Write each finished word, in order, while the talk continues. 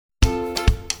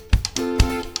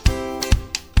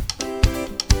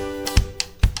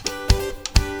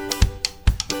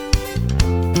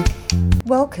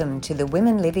Welcome to the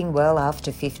Women Living Well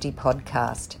After 50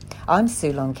 podcast. I'm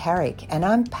Sulon Carrick and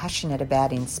I'm passionate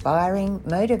about inspiring,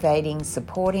 motivating,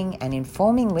 supporting and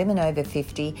informing women over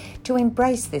 50 to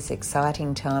embrace this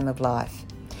exciting time of life.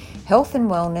 Health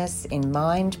and wellness in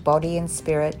mind, body and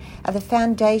spirit are the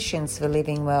foundations for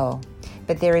living well,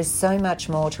 but there is so much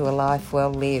more to a life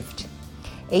well lived.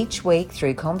 Each week,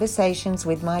 through conversations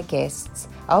with my guests,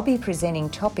 I'll be presenting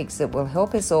topics that will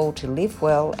help us all to live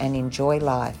well and enjoy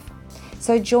life.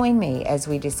 So join me as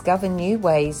we discover new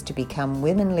ways to become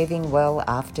women living well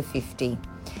after 50.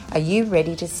 Are you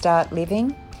ready to start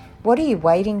living? What are you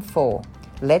waiting for?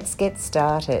 Let's get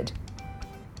started.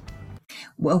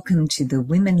 Welcome to the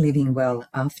Women Living Well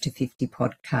After 50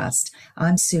 podcast.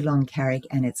 I'm Sulon Carrick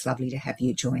and it's lovely to have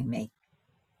you join me.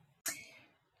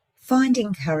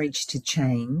 Finding courage to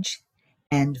change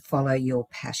and follow your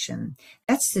passion.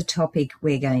 That's the topic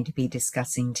we're going to be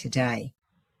discussing today.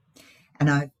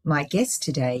 And my guest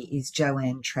today is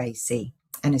Joanne Tracy,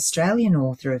 an Australian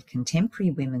author of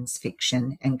contemporary women's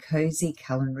fiction and cosy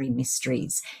culinary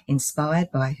mysteries,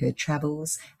 inspired by her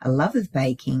travels, a love of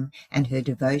baking, and her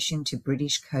devotion to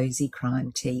British cosy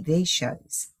crime TV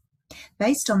shows.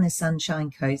 Based on the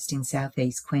Sunshine Coast in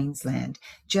southeast Queensland,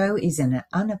 Jo is an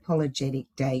unapologetic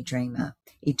daydreamer,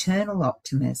 eternal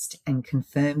optimist, and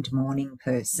confirmed morning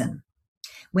person.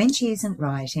 When she isn't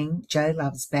writing, Jo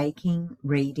loves baking,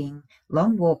 reading,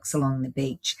 long walks along the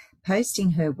beach,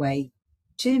 posting her way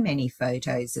too many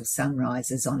photos of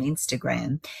sunrises on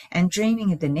Instagram, and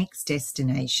dreaming of the next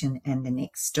destination and the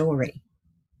next story.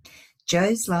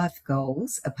 Jo's life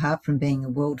goals, apart from being a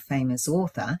world-famous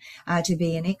author, are to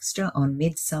be an extra on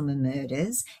Midsummer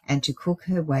Murders and to cook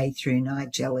her way through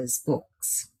Nigella's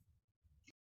books.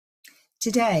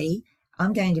 Today,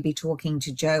 I'm going to be talking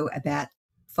to Jo about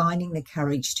finding the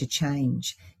courage to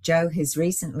change. Jo has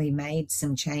recently made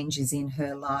some changes in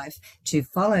her life to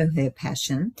follow her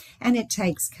passion, and it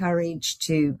takes courage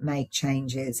to make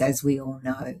changes, as we all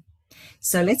know.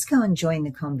 So let's go and join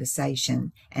the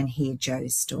conversation and hear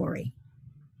Jo's story.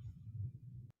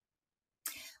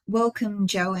 Welcome,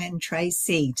 Joanne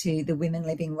Tracy, to the Women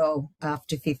Living Well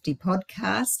After 50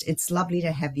 podcast. It's lovely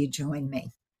to have you join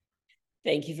me.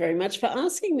 Thank you very much for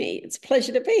asking me. It's a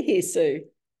pleasure to be here, Sue.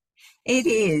 It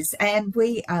is, and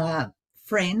we are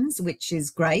friends, which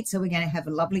is great. So we're going to have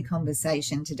a lovely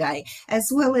conversation today,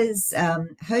 as well as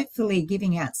hopefully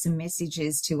giving out some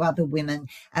messages to other women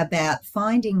about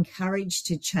finding courage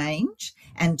to change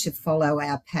and to follow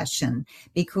our passion,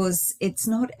 because it's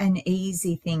not an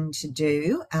easy thing to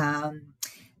do.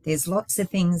 There's lots of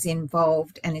things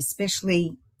involved, and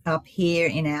especially up here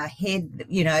in our head,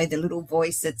 you know, the little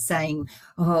voice that's saying,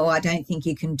 oh, I don't think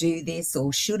you can do this,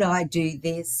 or should I do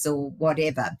this, or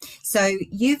whatever. So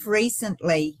you've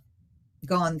recently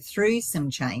gone through some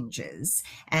changes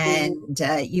and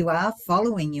you are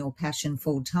following your passion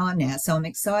full time now. So I'm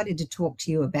excited to talk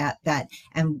to you about that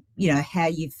and, you know, how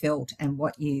you felt and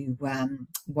what you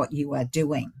are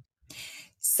doing.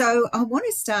 So I want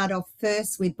to start off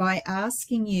first by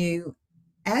asking you,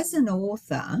 as an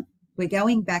author, we're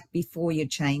going back before your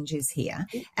changes here.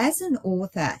 As an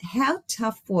author, how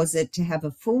tough was it to have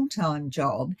a full-time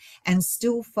job and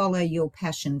still follow your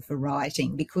passion for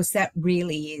writing? Because that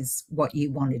really is what you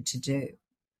wanted to do.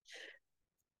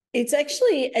 It's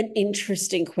actually an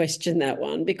interesting question, that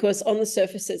one, because on the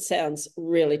surface it sounds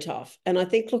really tough. And I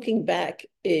think looking back,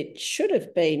 it should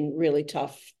have been really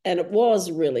tough, and it was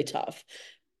really tough.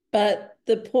 But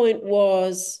the point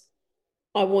was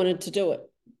I wanted to do it.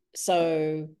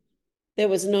 So there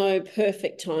was no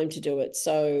perfect time to do it.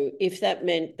 So if that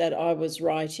meant that I was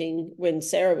writing when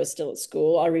Sarah was still at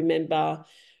school, I remember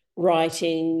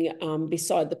writing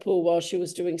beside the pool while she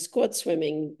was doing squad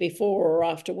swimming before or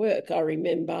after work. I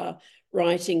remember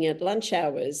writing at lunch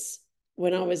hours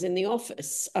when I was in the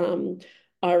office.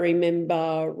 I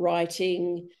remember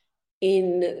writing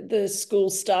in the school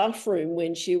staff room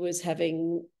when she was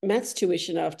having maths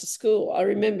tuition after school. I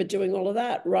remember doing all of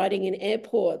that, writing in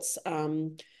airports,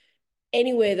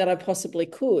 anywhere that I possibly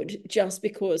could, just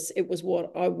because it was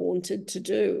what I wanted to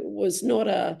do. It was not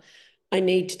I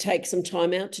need to take some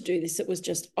time out to do this. It was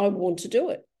just, I want to do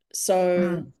it.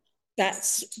 So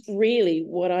that's really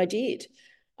what I did.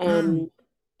 I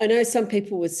know some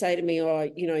people would say to me, oh,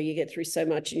 you know, you get through so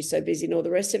much and you're so busy and all the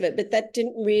rest of it, but that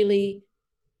didn't really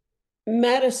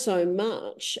matter so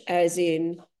much, as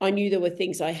in I knew there were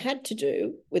things I had to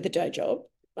do with a day job.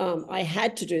 I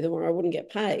had to do them or I wouldn't get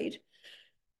paid.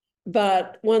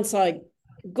 But once I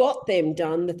got them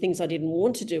done, the things I didn't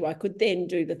want to do, I could then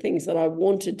do the things that I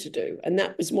wanted to do. And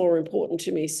that was more important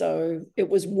to me. So it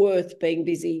was worth being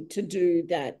busy to do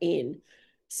that in.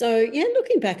 So, yeah,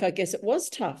 looking back, I guess it was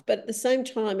tough, but at the same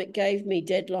time, it gave me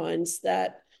deadlines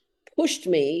that pushed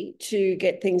me to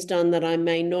get things done that I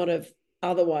may not have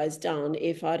otherwise done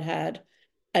if I'd had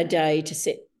a day to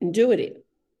sit and do it in.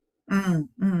 Mm,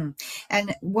 mm.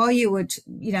 And while you were,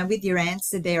 with your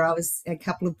answer there, a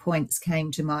couple of points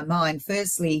came to my mind.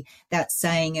 Firstly, that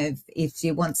saying of if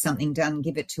you want something done,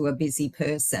 give it to a busy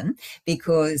person,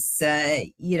 because,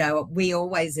 we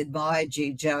always admired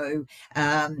you, Jo,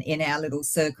 in our little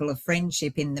circle of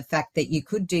friendship, in the fact that you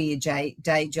could do your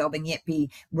day job and yet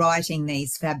be writing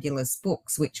these fabulous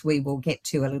books, which we will get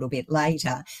to a little bit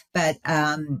later. But,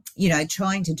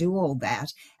 trying to do all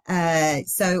that.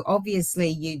 So obviously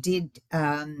you did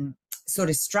sort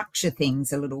of structure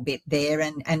things a little bit there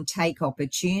and take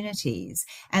opportunities.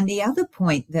 And the other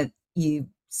point that you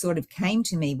sort of came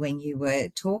to me when you were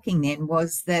talking then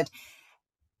was that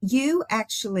you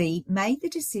actually made the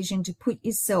decision to put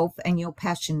yourself and your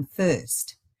passion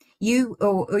first. Using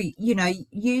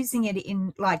it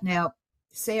in, like, now,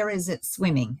 Sarah's at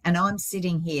swimming and I'm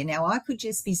sitting here. Now, I could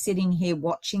just be sitting here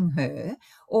watching her,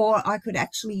 or I could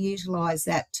actually utilize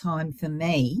that time for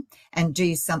me and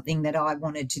do something that I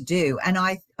wanted to do. And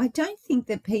I don't think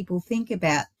that people think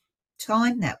about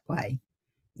time that way.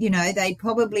 They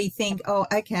probably think, oh,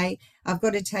 okay, I've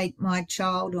got to take my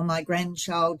child or my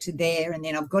grandchild to there, and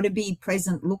then I've got to be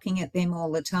present looking at them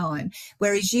all the time.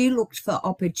 Whereas you looked for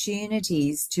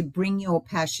opportunities to bring your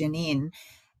passion in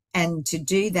and to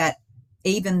do that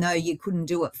even though you couldn't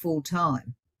do it full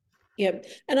time. Yeah.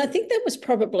 And I think that was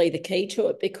probably the key to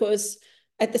it, because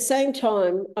at the same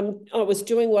time, I was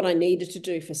doing what I needed to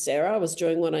do for Sarah. I was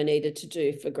doing what I needed to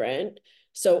do for Grant.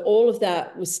 So all of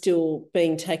that was still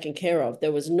being taken care of.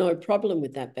 There was no problem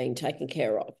with that being taken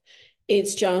care of.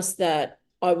 It's just that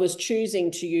I was choosing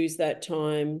to use that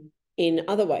time in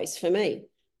other ways for me.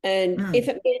 And if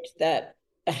it meant that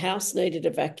a house needed a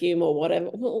vacuum or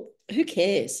whatever, well, who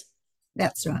cares?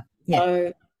 That's right. Yeah.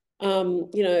 So,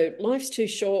 life's too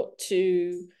short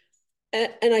to,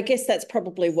 and I guess that's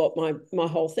probably what my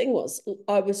whole thing was.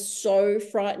 I was so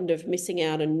frightened of missing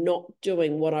out and not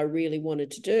doing what I really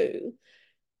wanted to do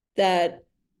that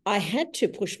I had to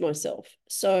push myself.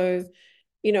 So,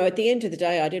 at the end of the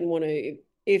day, I didn't want to,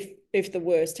 if the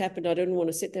worst happened, I didn't want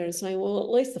to sit there and say, well, at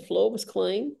least the floor was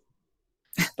clean.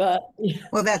 But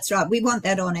well, that's right. We want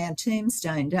that on our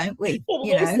tombstone, don't we?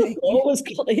 The floor was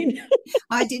clean.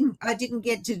 I didn't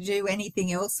get to do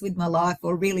anything else with my life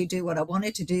or really do what I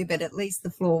wanted to do, but at least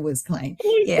the floor was clean.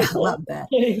 Yeah, I love that.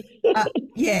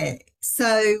 Yeah.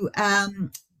 So,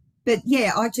 but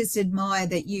yeah, I just admire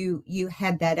that you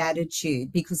had that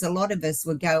attitude, because a lot of us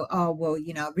would go, oh, well,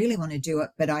 I really want to do it,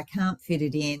 but I can't fit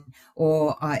it in,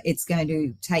 or it's going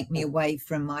to take me away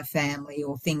from my family,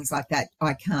 or things like that.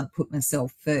 I can't put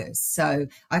myself first. So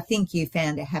I think you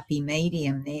found a happy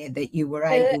medium there, that you were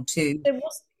able to.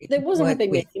 There was a happy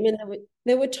medium, and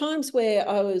there were times where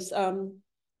I was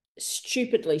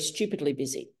stupidly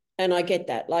busy, and I get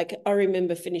that. Like, I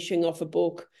remember finishing off a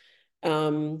book,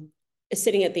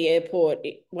 sitting at the airport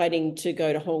waiting to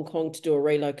go to Hong Kong to do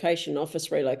a office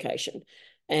relocation.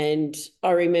 And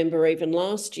I remember even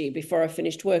last year, before I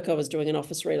finished work, I was doing an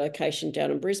office relocation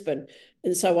down in Brisbane.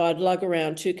 And so I'd lug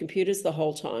around 2 computers the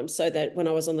whole time, so that when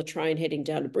I was on the train heading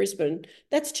down to Brisbane,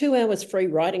 that's 2 hours free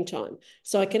writing time.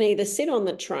 So I can either sit on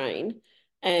the train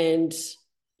and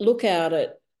look out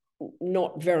at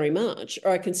not very much,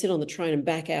 or I can sit on the train and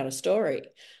back out a story,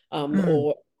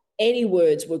 or any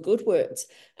words were good words.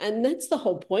 And that's the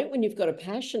whole point when you've got a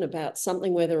passion about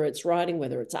something, whether it's writing,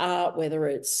 whether it's art, whether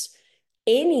it's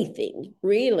anything,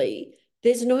 really,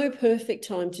 there's no perfect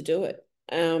time to do it.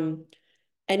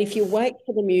 And if you wait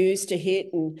for the muse to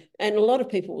hit, and a lot of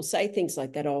people will say things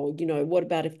like that, oh, what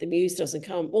about if the muse doesn't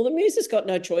come? Well, the muse has got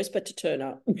no choice but to turn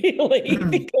up, really,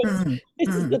 because this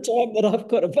is the time that I've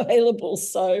got available.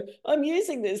 So I'm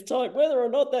using this time, whether or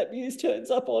not that muse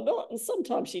turns up or not. And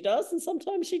sometimes she does, and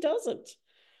sometimes she doesn't.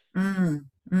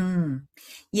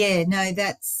 Yeah, no,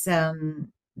 that's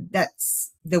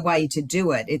the way to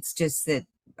do it. It's just that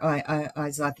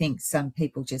I think some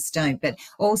people just don't. But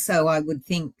also, I would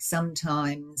think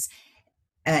sometimes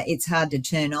it's hard to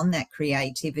turn on that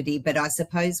creativity. But I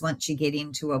suppose once you get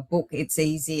into a book, it's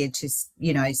easier to,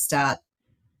 start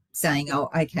saying, oh,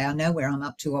 okay, I know where I'm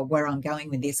up to or where I'm going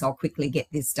with this. I'll quickly get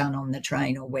this done on the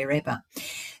train or wherever. Yeah.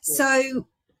 So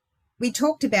we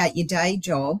talked about your day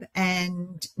job,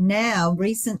 and now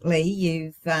recently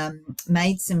you've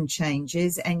made some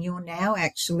changes and you're now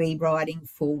actually writing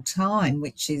full time,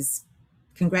 which is,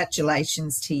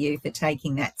 congratulations to you for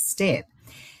taking that step.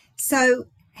 So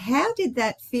how did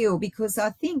that feel? Because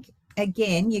I think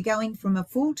again, you're going from a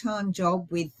full-time job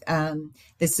with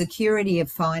the security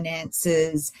of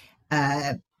finances,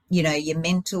 uh, your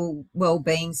mental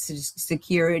well-being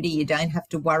security. You don't have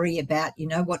to worry about,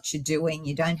 what you're doing.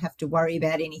 You don't have to worry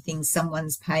about anything.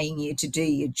 Someone's paying you to do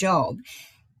your job.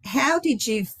 How did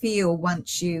you feel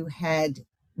once you had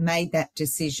made that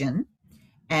decision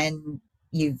and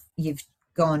you've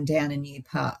gone down a new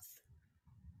path?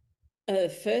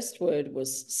 First word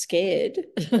was scared.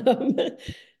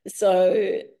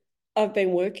 So I've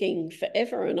been working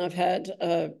forever, and I've had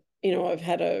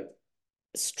a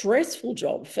stressful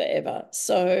job forever.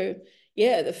 So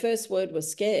yeah, the first word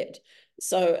was scared.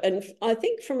 So, and I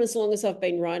think from as long as I've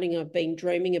been writing, I've been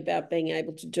dreaming about being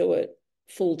able to do it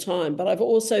full time, but I've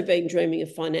also been dreaming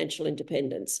of financial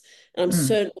independence. And I'm Mm,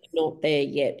 certainly not there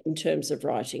yet in terms of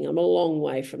writing. I'm a long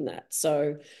way from that.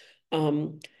 So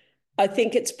um, I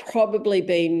think it's probably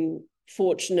been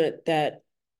fortunate that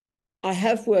I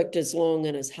have worked as long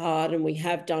and as hard, and we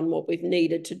have done what we've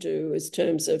needed to do as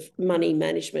terms of money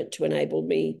management to enable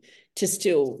me to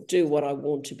still do what I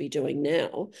want to be doing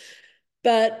now.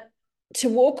 But to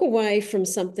walk away from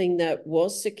something that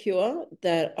was secure,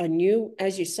 that I knew,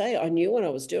 as you say, I knew what I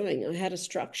was doing. I had a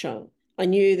structure. I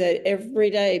knew that every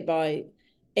day by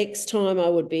X time I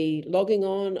would be logging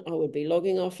on, I would be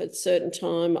logging off at a certain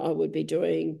time, I would be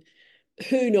doing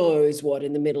who knows what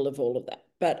in the middle of all of that.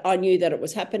 But I knew that it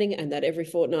was happening, and that every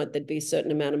fortnight there'd be a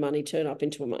certain amount of money turn up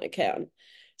into my account.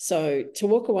 So to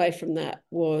walk away from that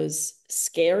was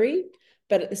scary,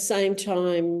 but at the same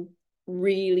time,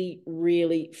 really,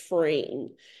 really freeing.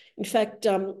 In fact,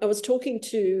 I was talking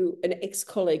to an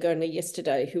ex-colleague only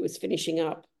yesterday who was finishing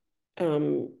up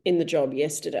in the job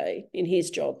yesterday, in his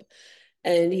job.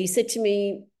 And he said to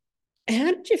me,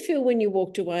 how did you feel when you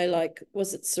walked away? Like,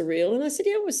 was it surreal? And I said,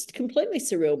 yeah, it was completely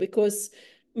surreal because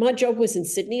my job was in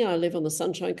Sydney. I live on the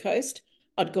Sunshine Coast.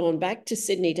 I'd gone back to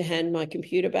Sydney to hand my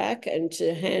computer back and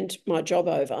to hand my job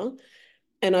over.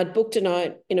 And I'd booked a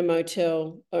night in a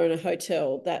motel or in a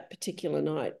hotel that particular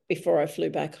night before I flew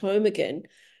back home again,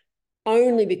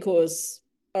 only because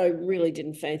I really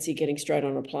didn't fancy getting straight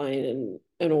on a plane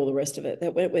and all the rest of it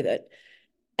that went with it.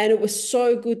 And it was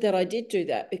so good that I did do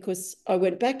that, because I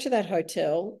went back to that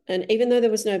hotel, and even though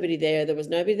there was nobody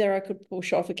there I could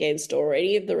push off against or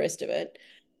any of the rest of it,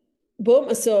 bought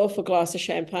myself a glass of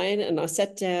champagne and I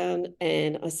sat down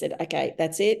and I said, okay,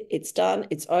 that's it. It's done.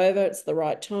 It's over. It's the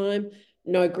right time.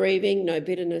 No grieving, no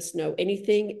bitterness, no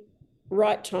anything.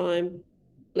 Right time.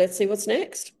 Let's see what's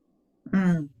next.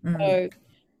 mm, mm. So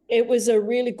it was a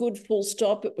really good full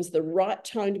stop. It was the right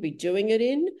time to be doing it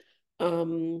in.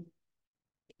 Um,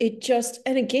 it just,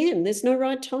 and again, there's no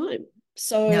right time. No,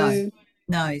 So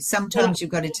no. and Sometimes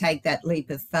you've got to take that leap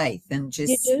of faith and you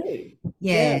just, do.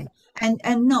 Yeah. yeah,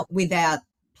 and not without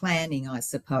planning, I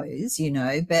suppose,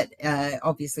 but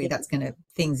obviously Yeah.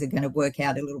 things are going to work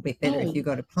out a little bit better if Oh, you've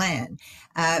got a plan,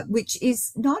 which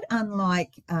is not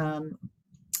unlike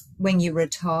when you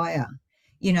retire.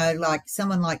 Like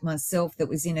someone like myself that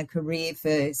was in a career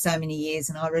for so many years,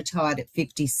 and I retired at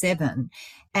 57.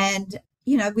 And,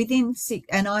 within six,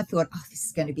 and I thought, oh, this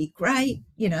is going to be great,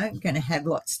 going to have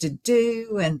lots to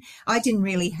do. And I didn't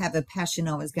really have a passion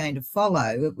I was going to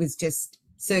follow. It was just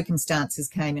circumstances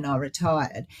came and I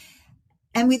retired.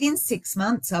 And within 6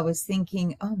 months, I was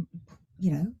thinking, oh,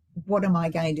 what am I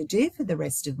going to do for the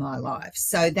rest of my life?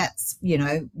 So that's,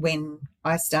 when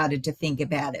I started to think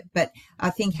about it. But I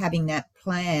think having that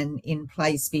plan in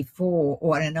place before,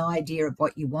 or an idea of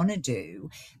what you want to do,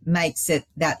 makes it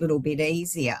that little bit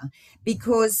easier.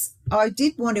 Because I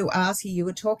did want to ask you, you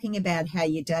were talking about how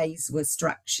your days were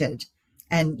structured.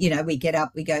 And, we get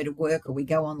up, we go to work, or we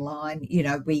go online,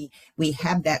 we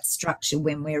have that structure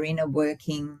when we're in a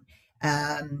working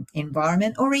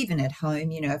environment, or even at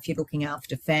home, if you're looking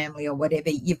after family or whatever,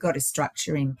 you've got a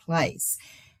structure in place.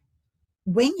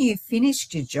 When you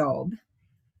finished your job,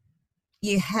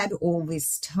 you had all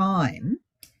this time.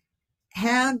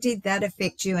 How did that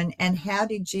affect you, and how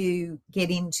did you get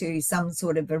into some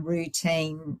sort of a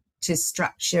routine to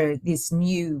structure this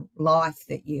new life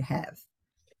that you have?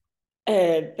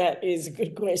 that is a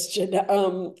good question.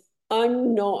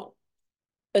 I'm not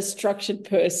a structured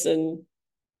person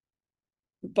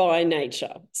by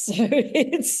nature. So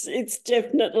it's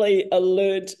definitely a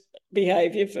learned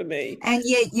behavior for me. And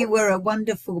yet you were a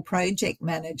wonderful project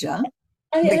manager,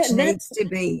 which And needs that's to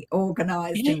be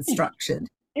organized yeah, and structured.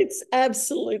 it's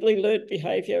absolutely learned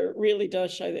behavior. It really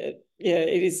does show that, yeah,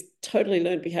 it is totally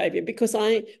learned behavior, because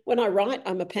when I write,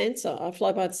 I'm a pantser. I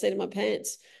fly by the seat of my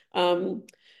pants. Um,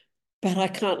 but I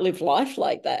can't live life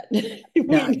like that. We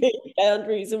No. need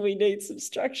boundaries and we need some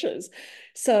structures.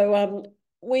 So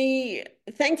we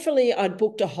thankfully I'd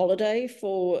booked a holiday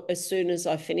for as soon as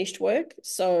I finished work.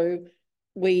 So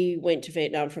we went to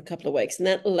Vietnam for a couple of weeks, and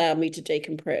that allowed me to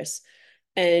decompress.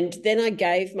 And then I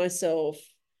gave myself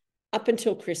up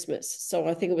until Christmas. So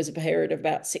I think it was a period of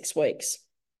about 6 weeks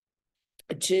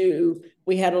to,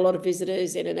 we had a lot of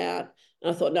visitors in and out.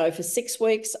 And I thought, no, for 6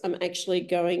 weeks, I'm actually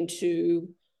going to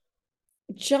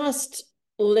just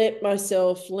let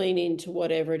myself lean into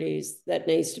whatever it is that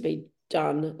needs to be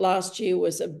done. Last year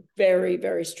was a very,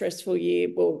 very stressful year.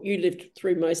 Well, you lived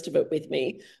through most of it with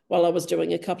me while I was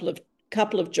doing a couple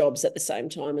of jobs at the same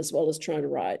time, as well as trying to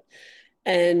write.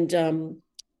 And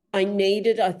I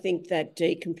needed, I think, that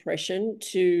decompression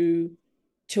to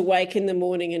wake in the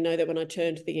morning and know that when I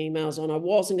turned the emails on, I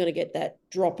wasn't going to get that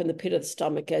drop in the pit of the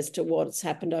stomach as to what's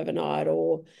happened overnight,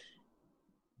 or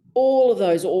all of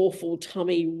those awful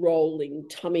tummy rolling,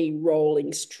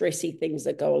 stressy things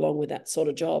that go along with that sort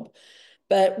of job.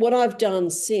 But what I've done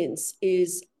since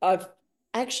is I've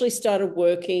actually started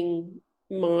working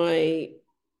my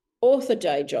author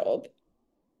day job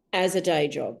as a day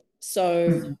job.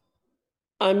 So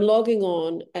I'm logging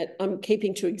on I'm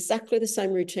keeping to exactly the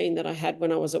same routine that I had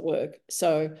when I was at work.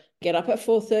 So get up at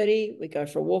 4:30, we go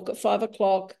for a walk at 5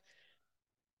 o'clock,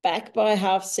 back by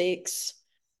 6:30,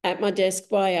 at my desk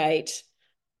by 8,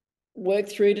 work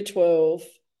through to 12,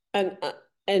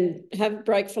 and have a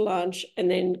break for lunch,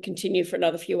 and then continue for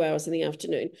another few hours in the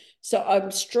afternoon. So I'm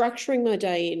structuring my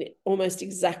day in almost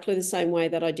exactly the same way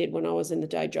that I did when I was in the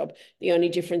day job. The only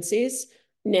difference is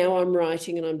now I'm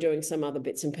writing and I'm doing some other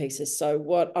bits and pieces. So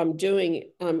what I'm doing,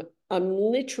 I'm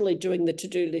literally doing the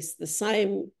to-do list the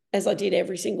same as I did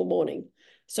every single morning.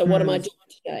 So what am I doing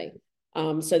today?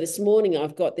 So this morning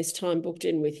I've got this time booked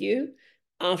in with you.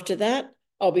 After that,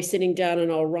 I'll be sitting down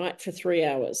and I'll write for 3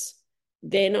 hours.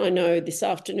 Then I know this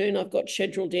afternoon I've got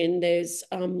scheduled in, there's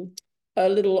a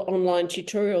little online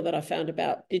tutorial that I found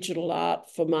about digital art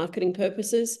for marketing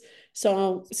purposes. So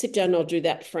I'll sit down and I'll do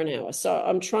that for an hour. So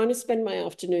I'm trying to spend my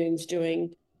afternoons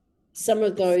doing some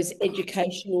of those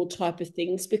educational type of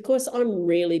things because I'm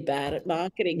really bad at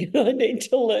marketing and I need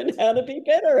to learn how to be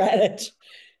better at it.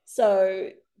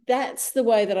 So that's the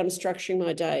way that I'm structuring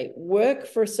my day. Work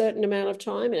for a certain amount of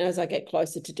time, and as I get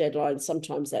closer to deadlines,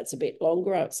 sometimes that's a bit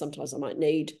longer. Sometimes I might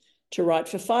need to write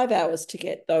for 5 hours to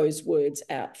get those words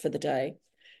out for the day.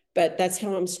 But that's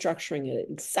how I'm structuring it,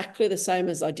 exactly the same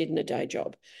as I did in a day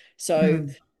job. So,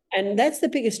 and that's the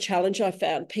biggest challenge I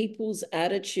found, people's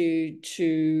attitude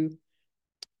to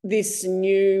this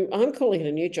new, I'm calling it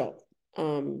a new job,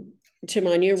 to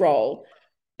my new role,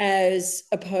 as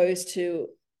opposed to,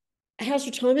 how's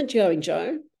retirement going,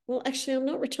 Joe? Well, actually, I'm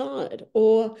not retired.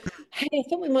 Or, hey, I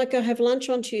thought we might go have lunch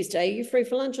on Tuesday. Are you free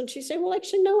for lunch on Tuesday? Well,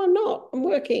 actually, no, I'm not. I'm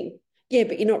working. Yeah,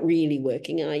 but you're not really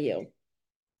working, are you?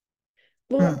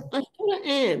 Well, I thought I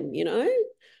am, you know?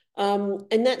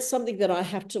 And that's something that I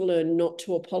have to learn not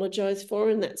to apologize for.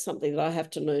 And that's something that I have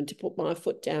to learn to put my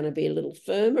foot down and be a little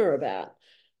firmer about,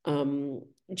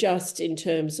 just in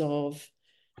terms of,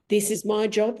 this is my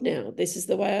job now. This is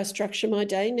the way I structure my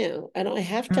day now. And I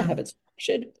have to have it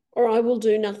structured or I will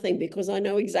do nothing because I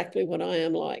know exactly what I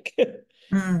am like.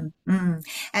 And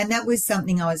that was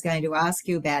something I was going to ask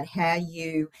you about, how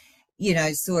you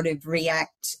know, sort of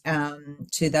react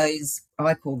to those,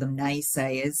 I call them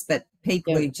naysayers, but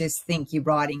people who just think you're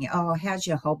writing, oh, how's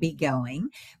your hobby going,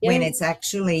 when it's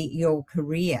actually your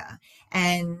career.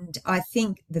 And I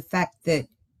think the fact that,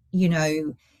 you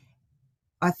know,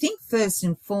 I think first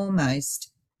and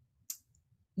foremost,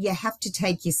 you have to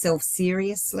take yourself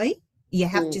seriously. You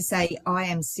have to say, I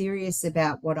am serious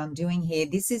about what I'm doing here.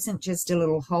 This isn't just a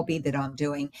little hobby that I'm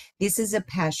doing. This is a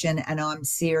passion and I'm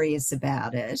serious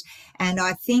about it. And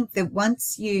I think that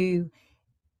once you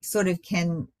sort of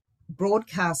can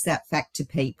broadcast that fact to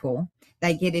people,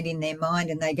 they get it in their mind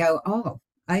and they go, oh,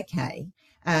 okay.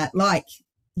 Like,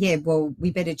 yeah, well,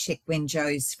 we better check when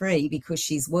Joe's free because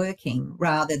she's working,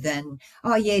 rather than,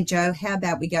 oh, yeah, Joe, how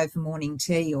about we go for morning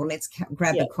tea, or let's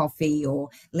grab a coffee, or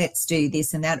let's do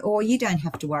this and that, or you don't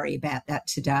have to worry about that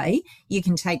today. You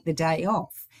can take the day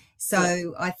off.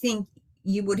 So I think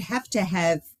you would have to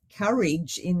have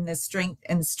courage in the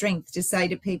strength to say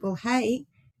to people, hey,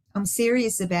 I'm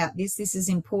serious about this. This is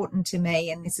important to me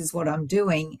and this is what I'm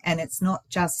doing. And it's not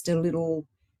just a little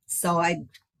side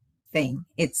thing.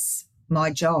 It's my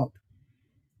job.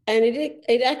 And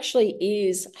it actually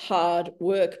is hard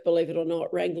work, believe it or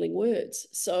not, wrangling words.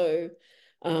 So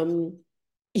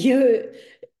you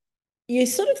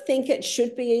sort of think it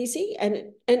should be easy,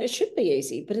 and it should be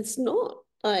easy, but it's not.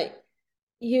 Like,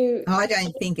 you I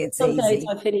don't think it's some days easy.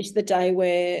 I finish the day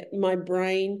where my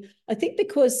brain, I think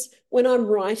because when I'm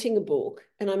writing a book,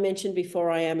 and I mentioned before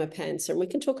I am a pantser, and we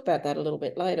can talk about that a little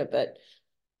bit later, but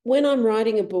when I'm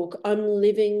writing a book, I'm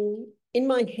living in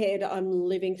my head, I'm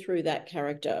living through that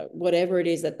character, whatever it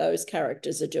is that those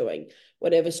characters are doing,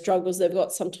 whatever struggles they've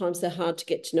got. Sometimes they're hard to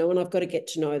get to know, and I've got to get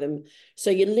to know them. So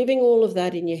you're living all of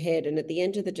that in your head. And at the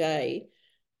end of the day,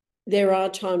 there are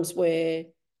times where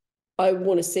I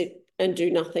want to sit and do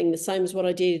nothing, the same as what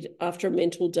I did after a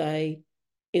mental day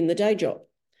in the day job.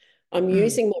 I'm Mm.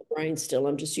 using my brain still.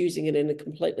 I'm just using it in a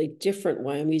completely different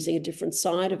way. I'm using a different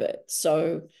side of it.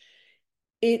 So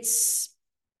it's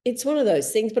it's one of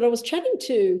those things. But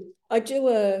I do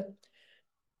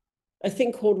a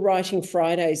thing called Writing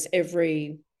Fridays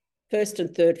every first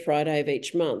and third Friday of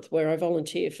each month, where I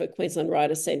volunteer for Queensland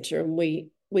Writer Centre, and we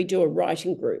do a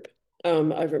writing group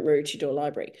over at Maroochydore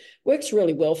Library. Works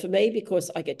really well for me because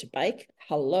I get to bake.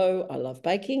 Hello, I love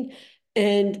baking.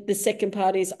 And the second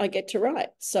part is I get to write.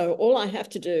 So all I have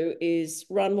to do is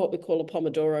run what we call a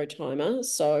Pomodoro timer.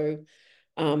 So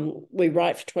we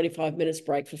write for 25 minutes,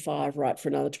 break for 5, write for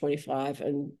another 25,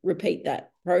 and repeat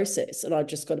that process. And I've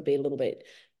just got to be a little bit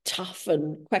tough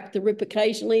and crack the whip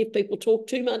occasionally if people talk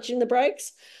too much in the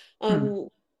breaks. Mm.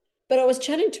 But I was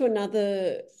chatting to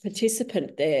another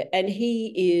participant there, and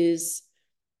he is,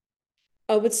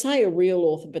 I would say, a real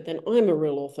author, but then I'm a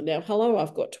real author now. Hello,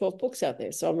 I've got 12 books out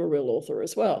there, so I'm a real author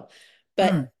as well.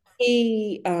 Mm.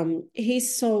 But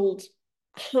he's sold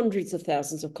hundreds of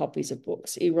thousands of copies of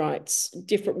books. He writes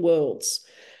different worlds,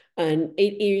 and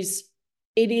he is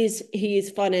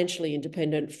financially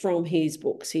independent from his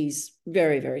books. He's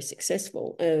very, very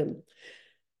successful.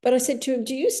 But I said to him,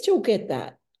 do you still get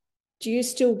that? Do you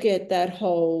still get that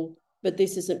whole, but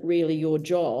this isn't really your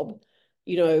job?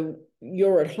 You know,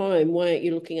 you're at home. Why aren't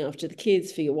you looking after the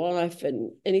kids for your wife?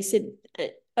 And he said,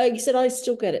 I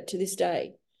still get it to this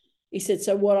day. He said,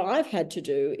 so what I've had to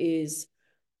do is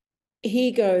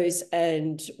he goes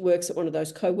and works at one of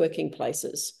those co-working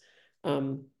places.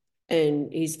 Um,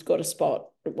 and he's got a spot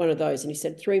at one of those. And he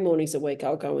said, 3 mornings a week,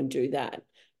 I'll go and do that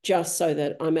just so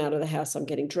that I'm out of the house. I'm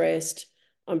getting dressed.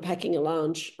 I'm packing a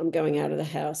lunch. I'm going out of the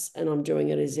house, and I'm doing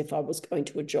it as if I was going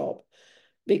to a job,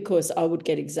 because I would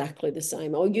get exactly the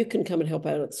same. Oh, you can come and help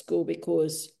out at school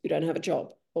because you don't have a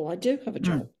job. Well, I do have a Mm.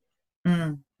 job.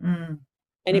 Mm. Mm.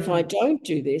 And if I Mm. don't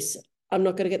do this, I'm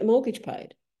not going to get the mortgage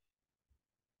paid.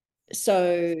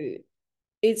 So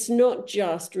it's not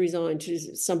just resigned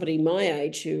to somebody my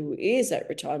age who is at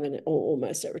retirement or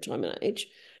almost at retirement age,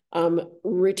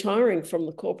 retiring from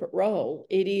the corporate role.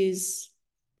 It is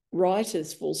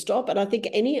writers full stop. And I think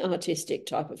any artistic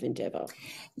type of endeavor.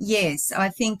 Yes, I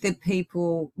think that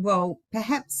people, well,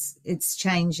 perhaps it's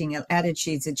changing,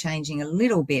 attitudes are changing a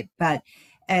little bit, but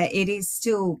it is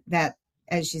still that,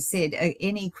 as you said,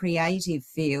 any creative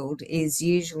field is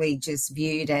usually just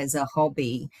viewed as a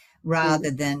hobby rather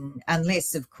than,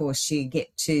 unless, of course, you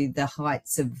get to the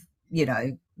heights of,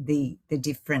 the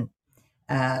different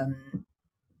um,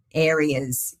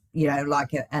 areas,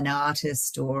 like an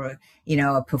artist or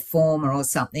a performer or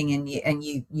something, and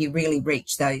you really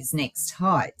reach those next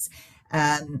heights.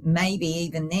 Maybe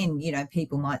even then,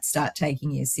 people might start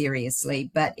taking you seriously,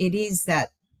 but it is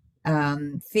that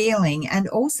feeling, and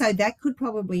also that could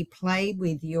probably play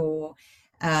with your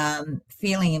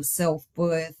feeling of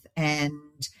self-worth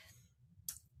and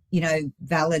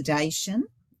validation,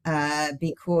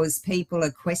 because people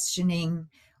are questioning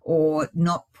or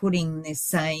not putting the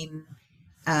same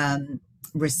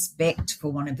respect,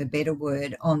 for want of a better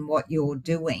word, on what you're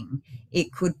doing.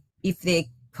 It could, if they're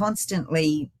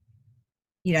constantly,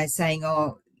 saying,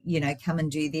 oh, come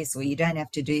and do this, or you don't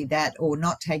have to do that, or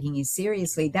not taking you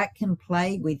seriously, that can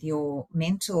play with your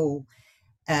mental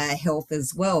health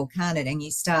as well, can't it? And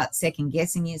you start second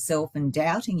guessing yourself and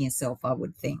doubting yourself, I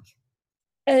would think.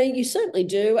 You certainly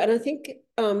do. And I think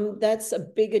that's a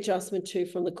big adjustment too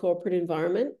from the corporate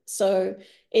environment. So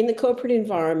in the corporate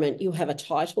environment, you have a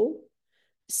title,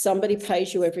 somebody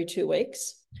pays you every 2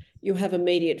 weeks, you have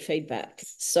immediate feedback.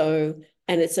 So,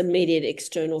 and it's immediate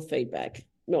external feedback.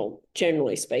 Well,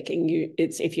 generally speaking,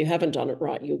 it's if you haven't done it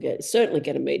right, you'll certainly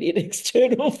get immediate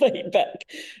external feedback.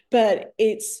 But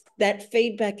it's that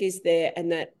feedback is there,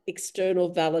 and that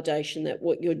external validation that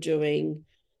what you're doing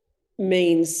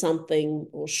means something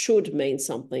or should mean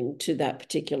something to that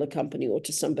particular company or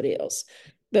to somebody else.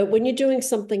 But when you're doing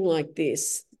something like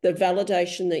this, the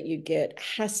validation that you get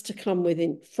has to come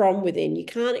from within. You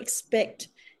can't expect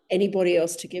anybody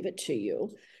else to give it to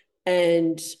you.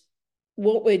 And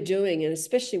what we're doing, and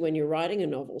especially when you're writing a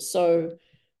novel, so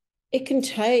it can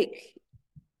take,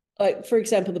 like, for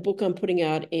example, the book I'm putting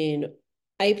out in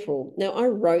April. Now, I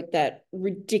wrote that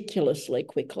ridiculously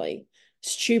quickly,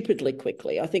 stupidly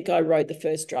quickly. I think I wrote the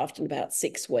first draft in about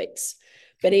 6 weeks.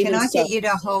 But Can even I so, get you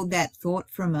to hold that thought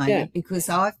for a yeah, moment? Because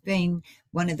I've been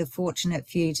one of the fortunate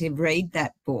few to read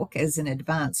that book as an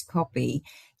advanced copy.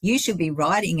 You should be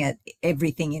writing it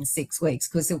everything in 6 weeks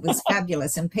because it was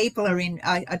fabulous. And people are in,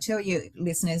 I tell you,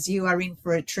 listeners, you are in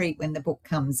for a treat when the book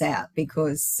comes out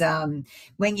because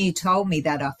when you told me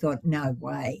that, I thought, no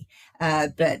way.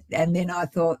 And then I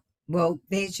thought, well,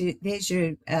 there's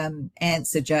your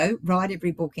answer, Jo. Write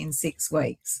every book in 6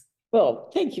 weeks.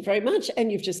 well, thank you very much.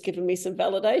 And you've just given me some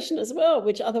validation as well,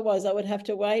 which otherwise I would have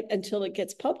to wait until it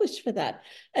gets published for that.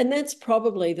 And that's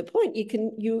probably the point.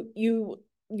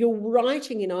 You're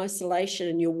writing in isolation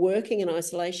and you're working in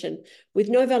isolation with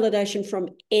no validation from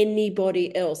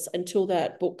anybody else until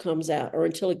that book comes out or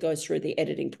until it goes through the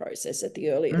editing process at the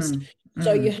earliest.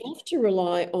 So you have to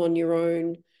rely on your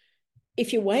own.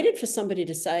 If you waited for somebody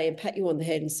to say and pat you on the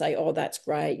head and say, oh, that's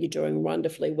great, you're doing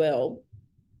wonderfully well,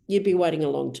 you'd be waiting a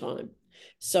long time.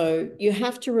 So you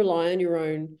have to rely on your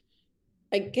own,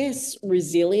 I guess,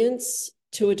 resilience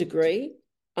to a degree.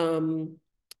 And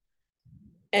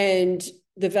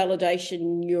the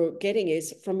validation you're getting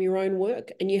is from your own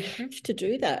work. And you have to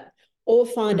do that or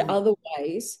find other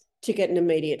ways to get an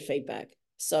immediate feedback.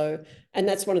 So, and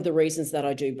that's one of the reasons that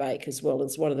I do bake as well.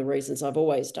 It's one of the reasons I've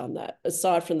always done that,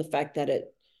 aside from the fact that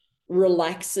it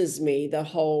relaxes me, the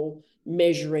whole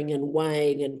measuring and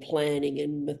weighing and planning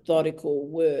and methodical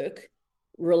work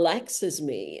relaxes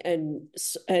me and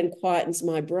quietens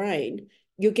my brain.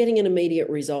 You're getting an immediate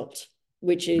result,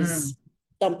 which is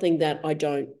something that I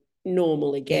don't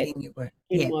normally get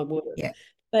in my work. Yeah.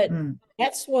 But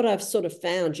that's what I've sort of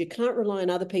found. You can't rely on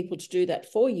other people to do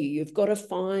that for you. You've got to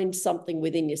find something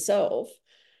within yourself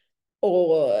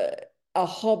or a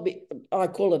hobby, I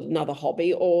call it another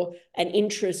hobby, or an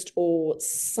interest or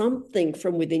something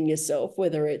from within yourself,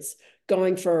 whether it's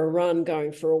going for a run,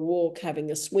 going for a walk, having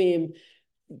a swim,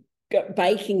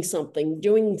 baking something,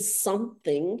 doing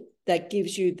something that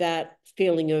gives you that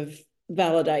feeling of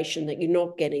validation that you're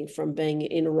not getting from being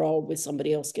in a role with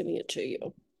somebody else giving it to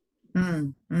you.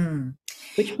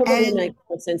 Which probably makes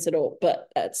no sense at all, but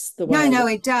that's the way. No,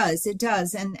 it does.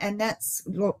 And that's,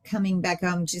 look, coming back,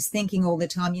 I'm just thinking all the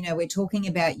time, you know, we're talking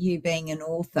about you being an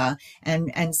author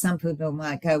and some people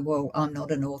might go, well, I'm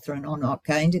not an author and I'm not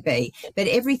going to be. But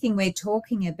everything we're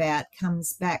talking about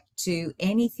comes back to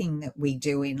anything that we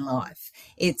do in life.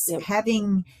 It's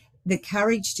having the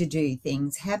courage to do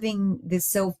things, having the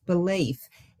self-belief,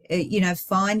 you know,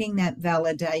 finding that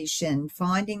validation,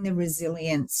 finding the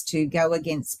resilience to go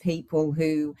against people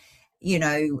who, you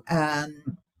know, are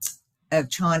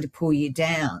trying to pull you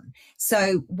down.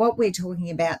 So what we're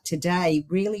talking about today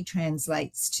really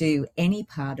translates to any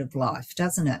part of life,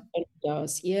 doesn't it? It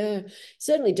does, yeah,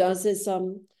 certainly does. There's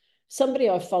somebody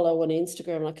I follow on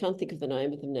Instagram, and I can't think of the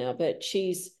name of them now, but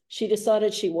she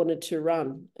decided she wanted to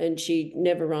run and she'd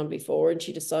never run before, and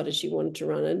she decided she wanted to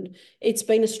run, and it's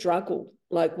been a struggle,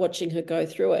 like watching her go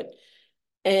through it.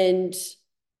 And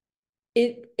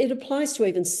it applies to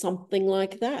even something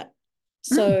like that.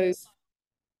 So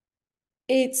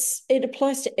it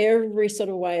applies to every sort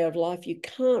of way of life. You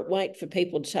can't wait for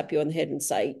people to tap you on the head and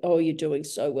say, oh, you're doing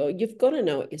so well. You've got to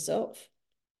know it yourself.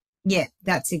 Yeah,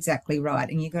 that's exactly right.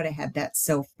 And you've got to have that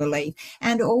self-belief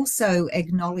and also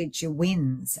acknowledge your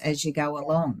wins as you go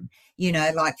along. You know,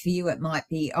 like for you, it might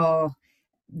be, oh,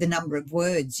 the number of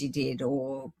words you did,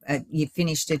 or you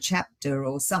finished a chapter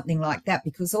or something like that,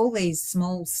 because all these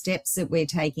small steps that we're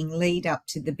taking lead up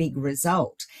to the big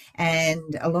result.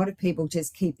 And a lot of people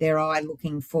just keep their eye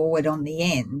looking forward on the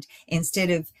end instead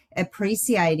of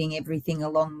appreciating everything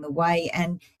along the way.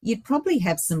 And you'd probably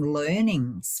have some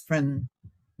learnings from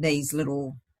these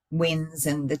little wins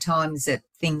and the times that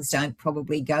things don't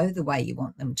probably go the way you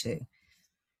want them to.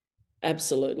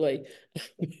 Absolutely.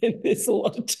 There's a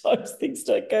lot of times things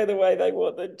don't go the way they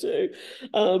want them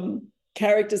to.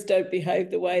 Characters don't behave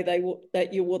the way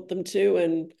that you want them to.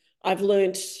 And I've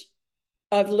learned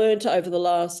over the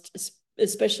last,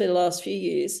 especially the last few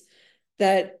years,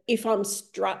 that if I'm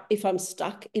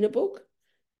stuck in a book,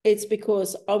 it's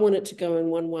because I want it to go in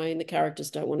one way and the characters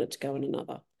don't want it to go in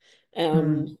another.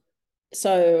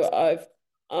 So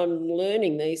I'm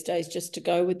learning these days just to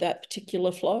go with that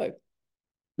particular flow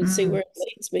and see where it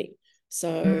leads me.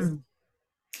 So,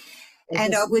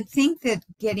 and I would think that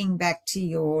getting back to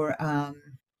your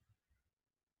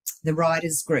the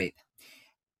writers group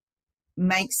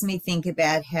makes me think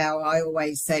about how I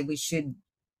always say we should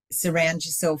surround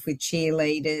yourself with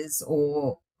cheerleaders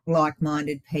or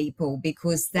like-minded people,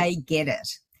 because they get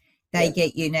it. They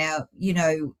get you. Now, you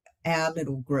know, our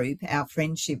little group, our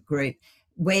friendship group,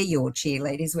 we're your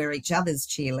cheerleaders, we're each other's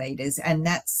cheerleaders, and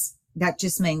that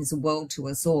just means the world to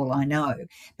us all, I know.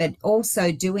 But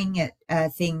also doing it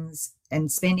things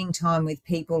and spending time with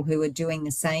people who are doing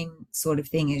the same sort of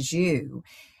thing as you,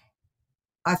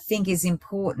 I think is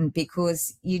important,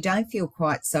 because you don't feel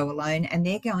quite so alone, and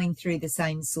they're going through the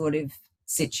same sort of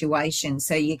situation,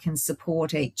 so you can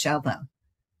support each other.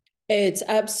 It's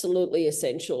absolutely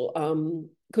essential,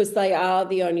 because they are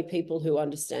the only people who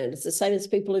understand. It's the same as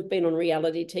people who've been on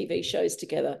reality TV shows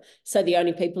together. So the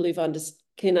only people who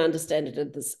can understand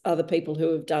it are the people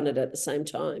who have done it at the same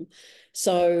time.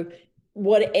 So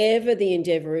whatever the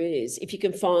endeavor is, if you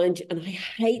can find, and I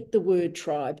hate the word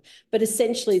tribe, but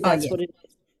essentially that's what it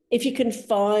is. If you can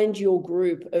find your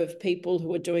group of people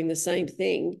who are doing the same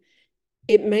thing,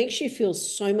 it makes you feel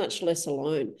so much less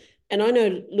alone. And I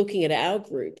know, looking at our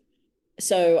group,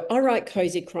 so I write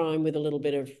cozy crime with a little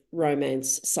bit of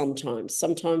romance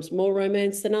sometimes more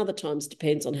romance than other times,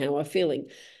 depends on how I'm feeling.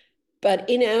 But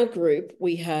in our group,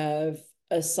 we have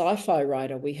a sci-fi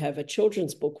writer, we have a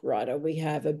children's book writer, we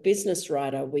have a business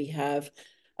writer, we have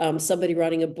somebody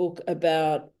writing a book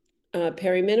about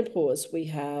perimenopause, we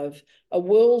have a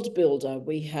world builder,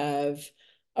 we have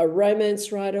a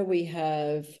romance writer, we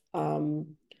have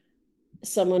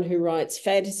someone who writes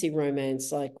fantasy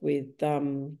romance, like with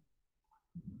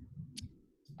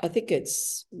I think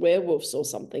it's werewolves or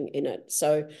something in it.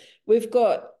 So we've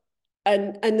got,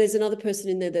 and there's another person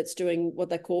in there that's doing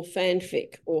what they call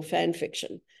fanfic or fan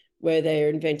fiction, where they're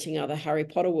inventing other Harry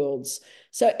Potter worlds.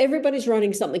 So everybody's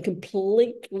writing something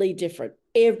completely different.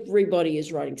 Everybody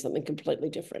is writing something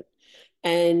completely different.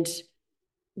 And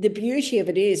the beauty of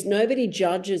it is nobody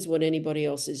judges what anybody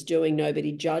else is doing.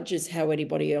 Nobody judges how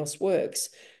anybody else works.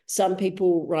 Some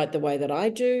people write the way that I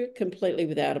do, completely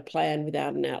without a plan,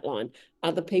 without an outline.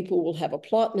 Other people will have a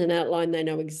plot and an outline. They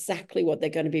know exactly what they're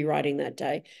going to be writing that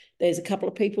day. There's a couple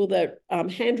of people that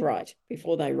handwrite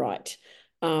before they write.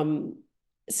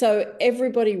 So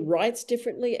everybody writes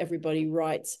differently. Everybody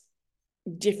writes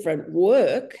different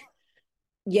work,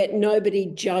 yet nobody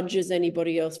judges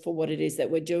anybody else for what it is that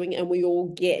we're doing. And we all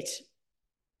get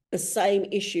the same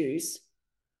issues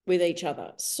with each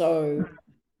other. So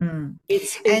give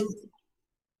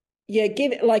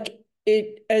it, like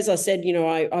it, as I said,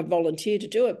 I volunteered to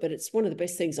do it, but it's one of the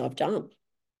best things I've done.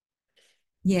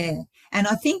 Yeah. And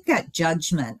I think that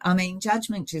judgment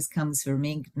just comes from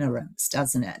ignorance,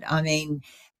 doesn't it? I mean,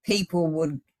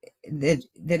 people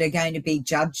that are going to be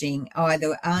judging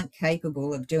either aren't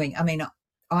capable of doing,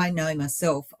 I know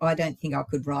myself, I don't think I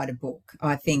could write a book.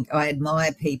 I think I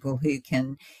admire people who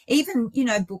can, even,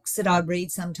 books that I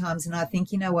read sometimes, and I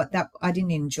think, you know what, that I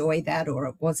didn't enjoy that, or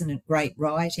it wasn't a great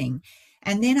writing.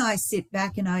 And then I sit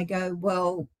back and I go,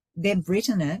 well, they've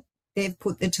written it, they've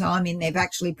put the time in, they've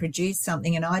actually produced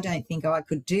something, and I don't think I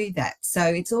could do that. So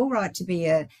it's all right to be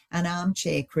an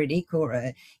armchair critic or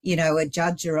a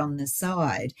judger on the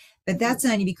side, but that's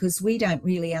only because we don't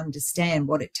really understand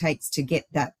what it takes to get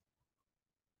that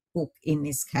book, in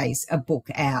this case, a book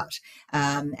out.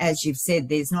 As you've said,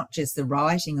 there's not just the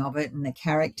writing of it and the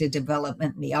character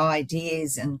development and the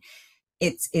ideas, and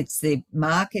it's the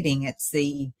marketing, it's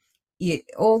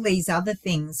all these other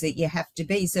things that you have to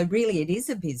be. So really it is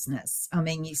a business.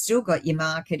 You've still got your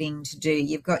marketing to do,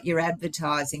 you've got your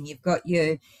advertising, you've got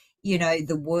your,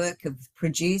 the work of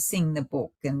producing the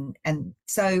book. And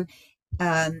so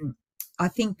I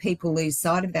think people lose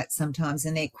sight of that sometimes,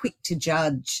 and they're quick to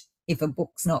judge if a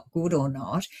book's not good or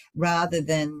not, rather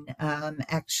than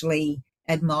actually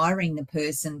admiring the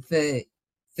person for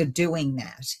doing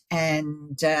that.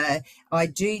 And I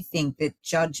do think that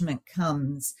judgment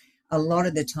comes a lot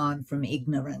of the time from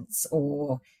ignorance,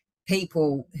 or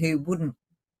people who wouldn't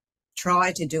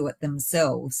try to do it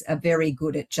themselves are very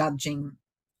good at judging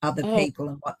other people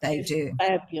and what they do.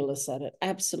 Fabulous at it,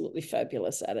 absolutely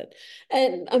fabulous at it.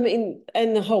 And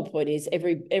and the whole point is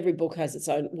every book has its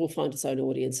own, will find its own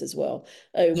audience as well.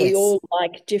 Yes. We all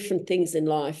like different things in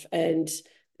life, and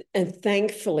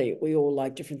thankfully we all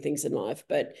like different things in life.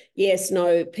 But yes,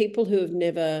 no, people who have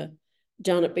never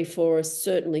done it before are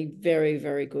certainly very,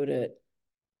 very good at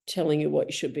telling you what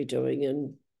you should be doing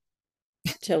and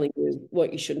telling you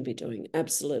what you shouldn't be doing.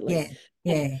 Absolutely.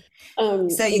 Yeah. So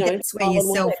that's where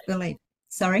your self-belief,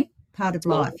 part of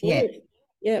life.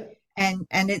 Yeah. And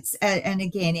it's and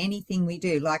again, anything we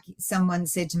do, like someone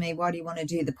said to me, why do you want to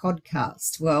do the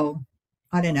podcast? Well,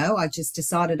 I don't know, I just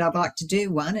decided I'd like to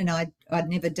do one, and I'd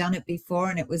never done it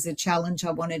before, and it was a challenge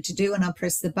I wanted to do, and I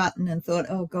pressed the button and thought,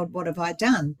 oh God, what have I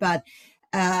done? But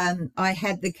I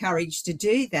had the courage to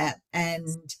do that,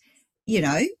 and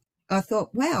I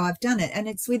thought, wow, I've done it. And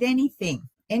it's with anything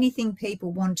anything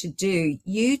people want to do,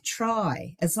 you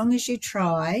try. As long as you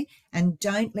try and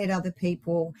don't let other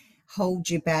people hold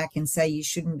you back and say you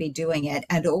shouldn't be doing it,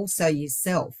 and also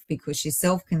yourself, because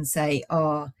yourself can say,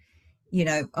 oh, you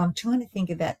know, I'm trying to think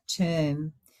of that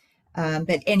term.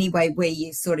 But anyway, where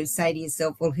you sort of say to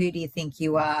yourself, well, who do you think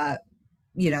you are,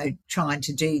 you know, trying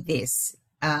to do this?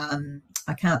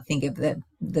 I can't think of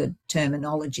the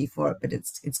terminology for it, but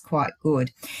it's quite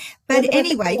good. But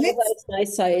anyway,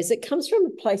 let's say is it comes from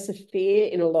a place of fear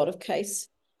in a lot of cases.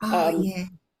 Yeah.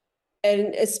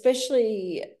 And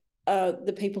especially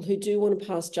the people who do want to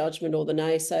pass judgment, or the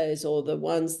naysayers, or the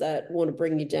ones that want to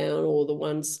bring you down, or the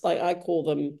ones like I call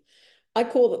them,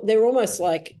 they're almost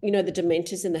like, you know, the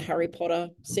Dementors in the Harry Potter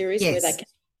series, Yes. where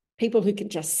people who can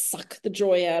just suck the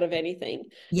joy out of anything.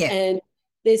 Yeah. And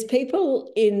there's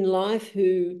people in life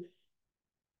who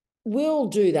will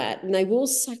do that, and they will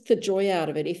suck the joy out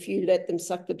of it if you let them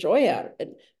suck the joy out of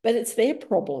it. But it's their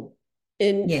problem.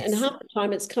 And half the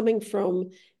time it's coming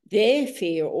from their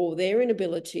fear or their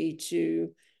inability to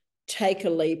take a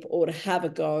leap or to have a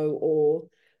go or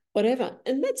whatever.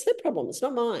 And that's their problem. It's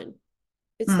not mine.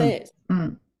 It's theirs.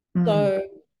 So,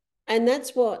 and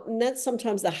that's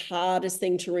sometimes the hardest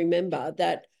thing to remember,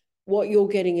 that what you're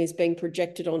getting is being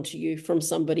projected onto you from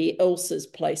somebody else's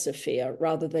place of fear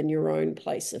rather than your own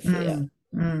place of fear.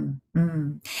 And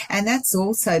that's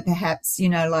also perhaps, you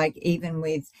know, like even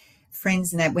with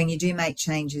friends and that, when you do make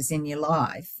changes in your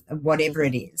life, whatever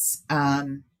it is,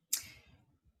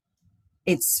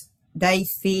 they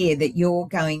fear that you're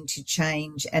going to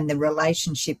change and the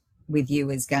relationship with you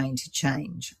is going to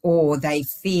change, or they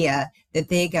fear that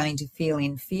they're going to feel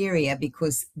inferior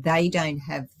because they don't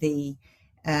have the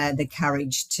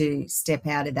courage to step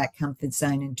out of that comfort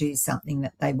zone and do something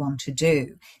that they want to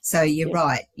do. So you're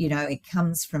right, you know, it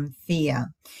comes from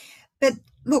fear. But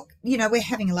look, you know, we're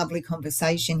having a lovely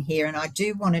conversation here, and I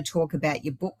do want to talk about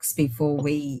your books before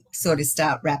we sort of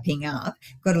start wrapping up.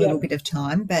 Got a little bit of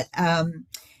time, but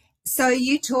so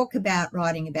you talk about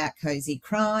writing about cozy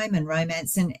crime and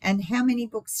romance, and how many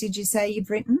books did you say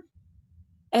you've written?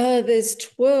 There's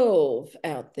 12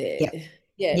 out there. Yep.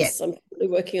 Yes, I'm currently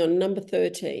working on number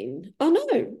 13. Oh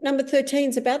no, number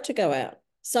 13 is about to go out.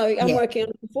 So I'm working on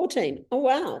number 14. Oh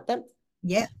wow.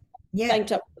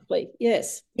 Banked up quickly.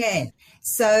 Yes. Yeah.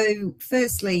 So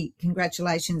firstly,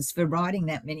 congratulations for writing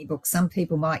that many books. Some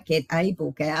people might get a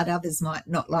book out, others might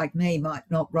not, like me, might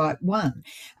not write one.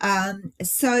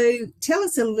 So tell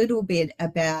us a little bit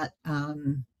about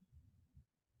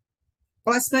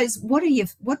well, I suppose,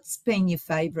 what's been your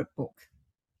favorite book?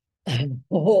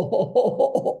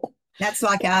 That's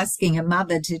like asking a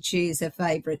mother to choose her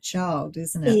favorite child,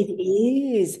 isn't it? It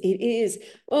is. It is.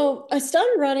 Well, I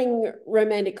started writing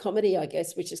romantic comedy, I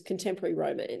guess, which is contemporary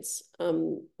romance.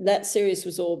 That series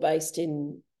was all based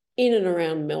in and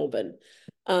around Melbourne.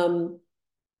 And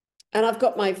I've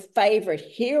got my favorite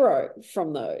hero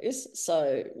from those.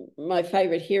 So my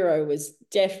favorite hero was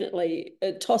definitely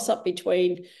a toss-up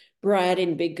between Brad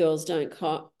in Big Girls Don't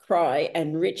Cry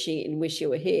and Richie in Wish You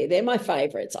Were Here. They're my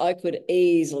favorites. I could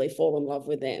easily fall in love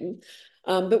with them.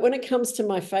 But when it comes to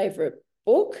my favorite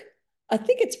book, I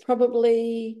think it's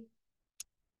probably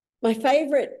my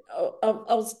favorite. I'm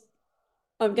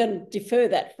going to defer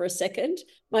that for a second.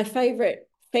 My favorite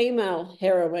female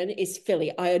heroine is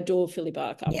Philly. I adore Philly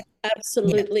Barker. Yeah.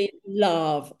 Absolutely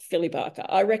love Philly Barker.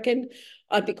 I reckon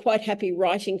I'd be quite happy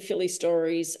writing Philly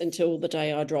stories until the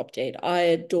day I drop dead. I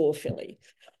adore Philly.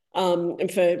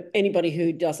 And for anybody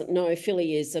who doesn't know,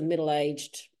 Philly is a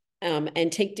middle-aged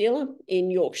antique dealer in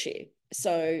Yorkshire.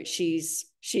 So she's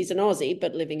an Aussie,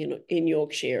 but living in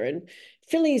Yorkshire. And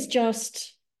Philly's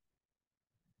just,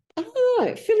 I don't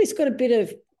know, Philly's got a bit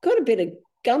of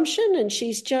gumption, and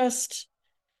she's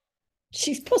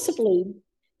possibly,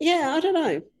 I don't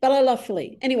know, but I love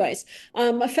Philly. Anyways,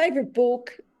 my favorite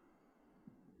book,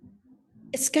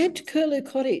 Escape to Curlew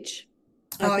Cottage.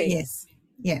 Oh, yes.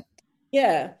 Yeah.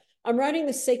 Yeah. I'm writing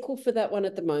the sequel for that one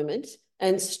at the moment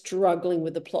and struggling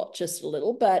with the plot just a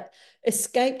little, but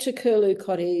Escape to Curlew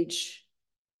Cottage,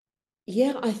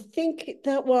 I think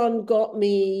that one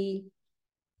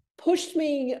pushed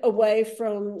me away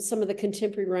from some of the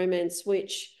contemporary romance,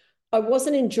 which I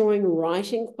wasn't enjoying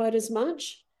writing quite as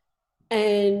much.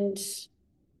 And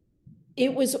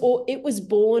it was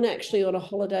born actually on a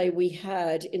holiday we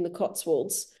had in the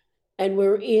Cotswolds, and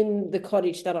we're in the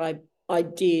cottage that I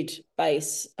did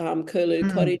base Curlew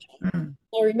Cottage.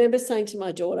 I remember saying to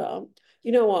my daughter,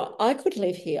 you know what, I could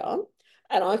live here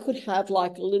and I could have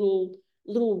like a little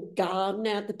little garden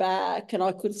out the back, and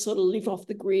I could sort of live off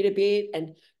the grid a bit.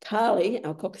 And Carly,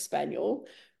 our Cocker Spaniel,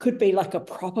 could be like a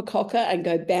proper cocker and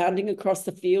go bounding across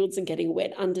the fields and getting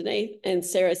wet underneath. And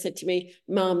Sarah said to me,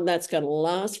 Mum, that's going to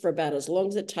last for about as long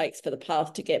as it takes for the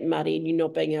path to get muddy and you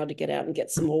not being able to get out and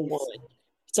get some more wine.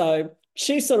 So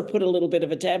she sort of put a little bit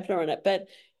of a dampener on it. But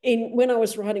when I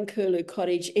was writing Curlew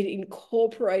Cottage, it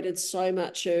incorporated so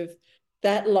much of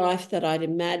that life that I'd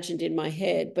imagined in my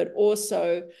head, but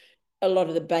also a lot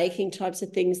of the baking types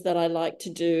of things that I like to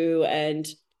do, and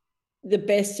the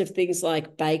best of things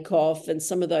like Bake Off and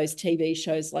some of those TV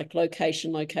shows like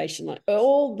Location, like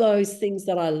all those things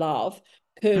that I love,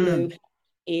 Curlew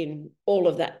in all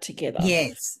of that together.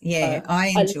 Yes, yeah, So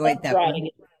I I enjoyed loved that one. writing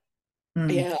it.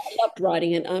 Yeah, I loved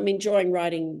writing it. I'm enjoying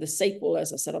writing the sequel.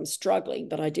 As I said, I'm struggling,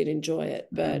 but I did enjoy it.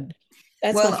 But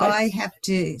that's my Well, favorite. I have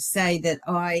to say that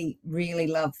I really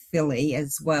love Philly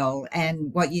as well.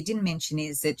 And what you didn't mention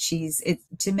is that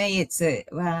to me, it's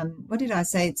what did I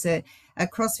say? It's a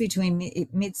cross between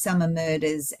Midsummer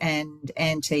Murders and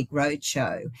Antique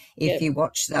Roadshow, if Yeah. you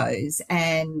watch those.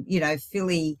 And,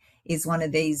 Philly is one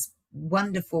of these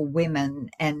wonderful women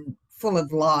and full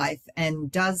of life,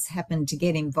 and does happen to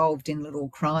get involved in little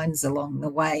crimes along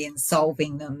the way and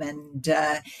solving them. And,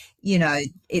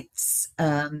 it's,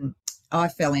 I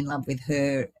fell in love with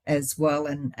her as well,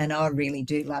 and I really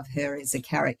do love her as a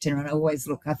character. And I always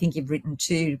look, I think you've written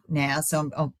two now,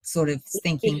 so I'm sort of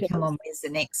thinking, come on, where's the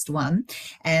next one?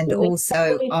 And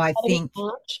also, I think,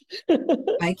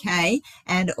 okay,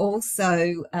 and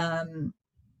also, I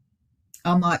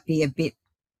might be a bit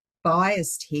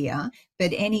biased here,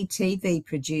 but any TV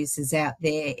producers out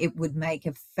there, it would make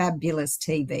a fabulous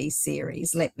TV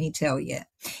series, let me tell you.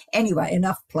 Anyway,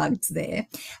 enough plugs there.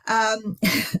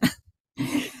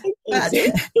 But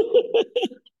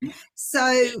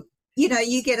so,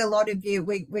 you get a lot of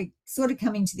we're sort of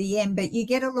coming to the end, but you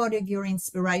get a lot of your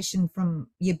inspiration from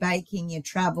your baking, your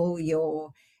travel,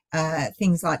 your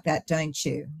things like that, don't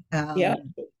you? Yeah.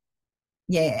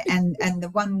 Yeah, and the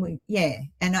one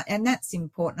and that's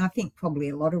important. I think probably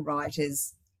a lot of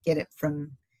writers get it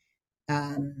from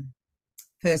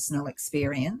personal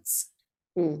experience.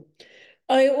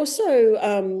 I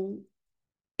also,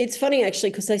 it's funny actually,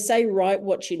 because they say write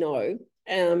what you know,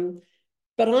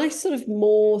 but I sort of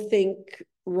more think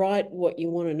write what you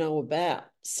want to know about.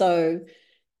 So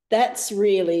that's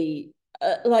really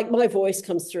like my voice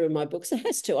comes through in my books. It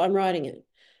has to. I'm writing it.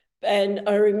 And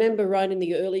I remember writing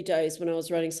the early days when I was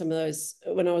writing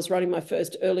when I was writing my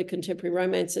first early contemporary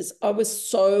romances, I was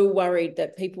so worried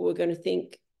that people were going to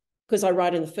think, because I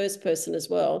write in the first person as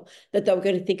well, that they were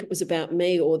going to think it was about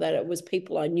me, or that it was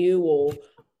people I knew, or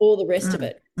all the rest of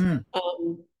it. And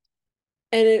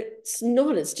it's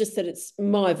not, it's just that it's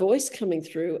my voice coming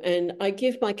through. And I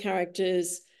give my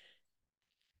characters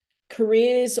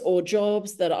careers or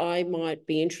jobs that I might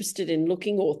be interested in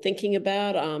looking or thinking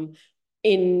about.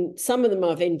 In some of them,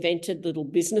 I've invented little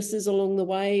businesses along the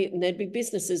way, and there'd be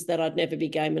businesses that I'd never be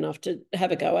game enough to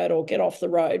have a go at or get off the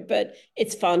road, but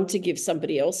it's fun to give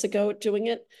somebody else a go at doing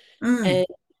it. And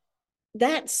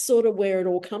that's sort of where it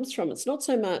all comes from. It's not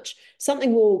so much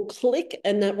something will click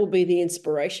and that will be the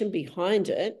inspiration behind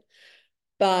it.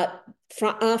 But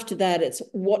after that, it's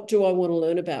what do I want to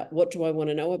learn about? What do I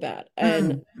want to know about?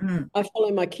 And I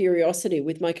follow my curiosity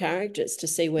with my characters to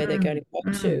see where they're going to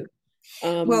go to.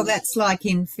 Well, that's like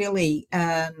in Philly.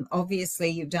 Obviously,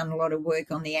 you've done a lot of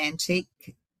work on the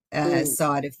antique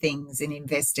side of things and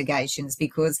investigations,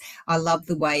 because I love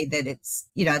the way that it's,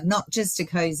 not just a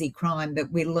cozy crime,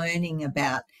 but we're learning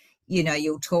about,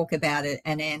 you'll talk about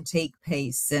an antique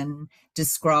piece and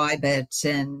describe it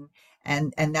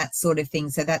and that sort of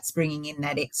thing. So that's bringing in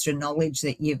that extra knowledge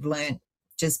that you've learnt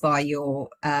just by your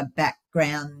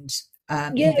background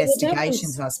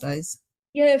investigations, I suppose.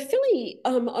 Yeah, Philly.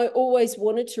 I always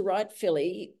wanted to write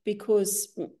Philly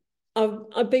because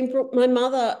I've been. My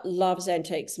mother loves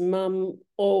antiques. Mum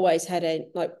always had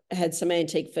some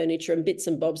antique furniture and bits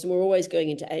and bobs, and we're always going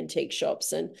into antique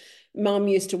shops. And Mum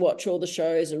used to watch all the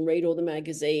shows and read all the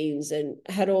magazines and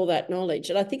had all that knowledge.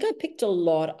 And I think I picked a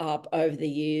lot up over the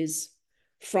years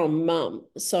from Mum.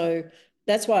 So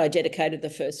that's why I dedicated the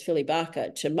first Philly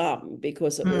Barker to Mum,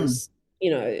 because it was,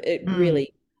 it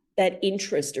really, that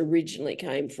interest originally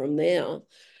came from there.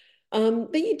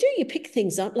 But you pick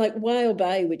things up like Whale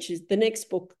Bay, which is the next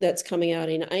book that's coming out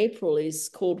in April, is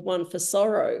called One for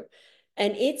Sorrow.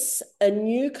 And it's a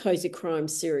new cozy crime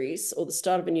series, or the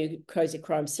start of a new cozy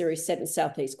crime series set in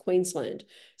Southeast Queensland.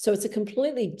 So it's a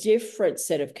completely different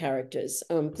set of characters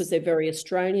because they're very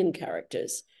Australian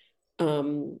characters.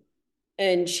 And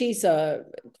she's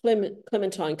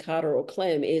Clementine Carter, or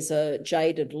Clem, is a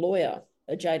jaded lawyer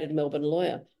a jaded Melbourne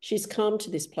lawyer. She's come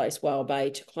to this place, Whale Bay,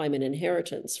 to claim an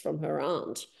inheritance from her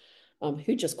aunt,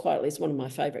 who just quietly is one of my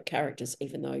favourite characters,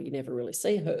 even though you never really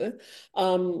see her.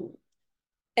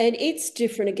 And it's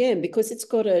different again because it's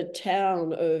got a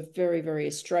town of very, very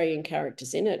Australian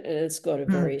characters in it, and it's got a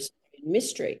very Australian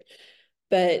mystery.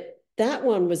 But that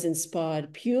one was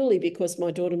inspired purely because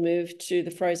my daughter moved to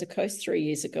the Fraser Coast 3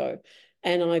 years ago,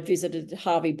 and I visited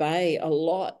Hervey Bay a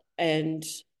lot. And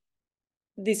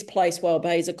this place, Whale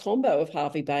Bay, is a combo of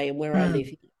Hervey Bay and where I live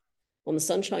here on the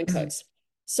Sunshine Coast.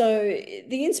 So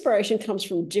the inspiration comes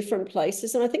from different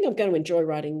places, and I think I'm going to enjoy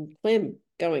writing Clem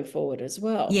going forward as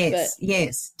well. Yes,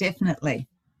 yes, definitely.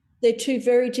 They're two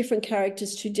very different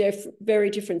characters, two very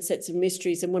different sets of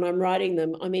mysteries, and when I'm writing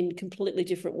them, I'm in completely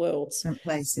different worlds. Different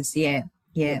places, yeah.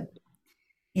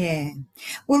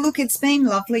 Well, look, it's been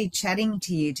lovely chatting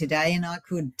to you today, and I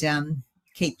could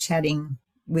keep chatting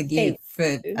with you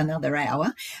for another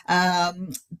hour,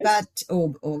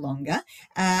 or longer.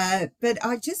 But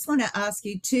I just want to ask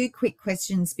you two quick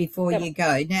questions before you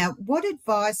go. Now, what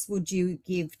advice would you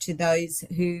give to those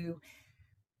who,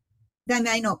 they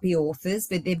may not be authors,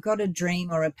 but they've got a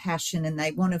dream or a passion and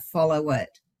they want to follow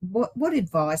it? What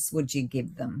advice would you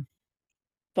give them?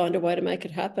 Find a way to make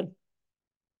it happen.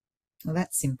 Well,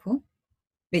 that's simple.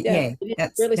 But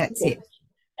that's it.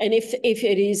 And if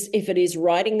it is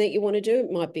writing that you want to do,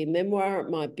 it might be a memoir, it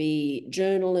might be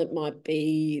journal, it might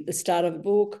be the start of a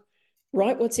book.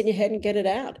 Write what's in your head and get it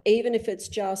out. Even if it's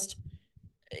just,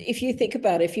 if you think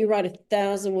about it, if you write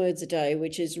 1,000 words a day,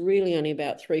 which is really only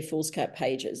about 3 foolscap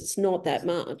pages, it's not that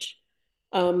much.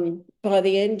 By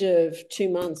the end of 2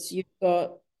 months, you've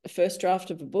got a first draft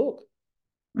of a book.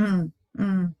 And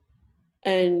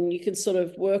you can sort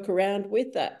of work around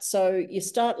with that. So you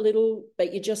start little,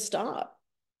 but you just start.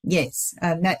 Yes,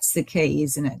 that's the key,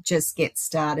 isn't it? Just get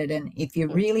started. And if you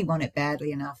really want it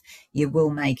badly enough, you will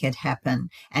make it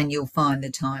happen and you'll find the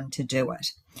time to do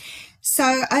it.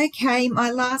 So, okay,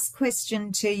 my last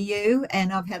question to you,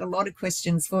 and I've had a lot of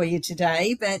questions for you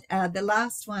today, but the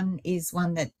last one is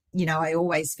one that, you know, I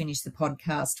always finish the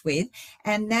podcast with,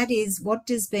 and that is, what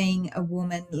does being a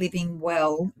woman living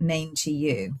well mean to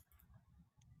you?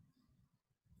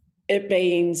 It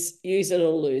means use it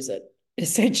or lose it.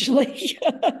 Essentially,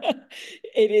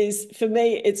 it is, for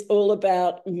me, it's all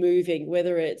about moving,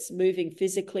 whether it's moving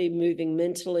physically, moving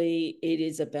mentally. It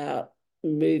is about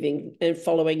moving and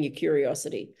following your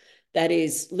curiosity. That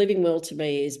is, living well to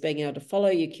me is being able to follow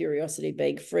your curiosity,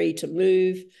 being free to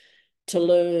move, to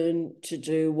learn, to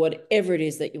do whatever it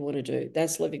is that you want to do.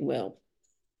 That's living well.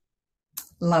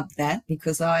 Love that,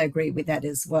 because I agree with that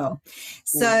as well.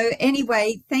 So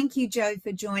anyway, thank you, Jo,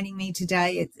 for joining me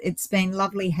today. It's been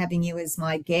lovely having you as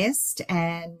my guest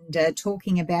and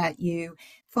talking about you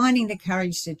finding the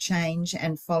courage to change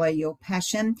and follow your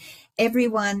passion.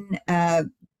 Everyone,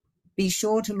 be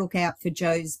sure to look out for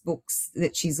Jo's books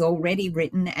that she's already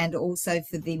written, and also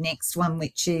for the next one,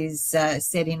 which is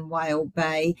set in Whale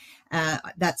Bay.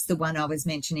 That's the one I was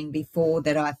mentioning before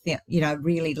that I think, you know,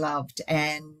 really loved.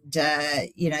 And,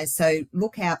 you know, so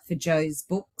look out for Jo's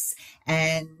books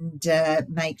and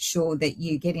make sure that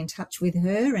you get in touch with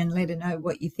her and let her know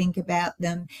what you think about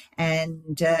them.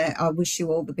 And I wish you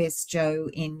all the best, Jo,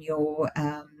 in your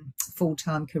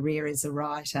full-time career as a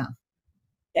writer.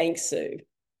 Thanks, Sue.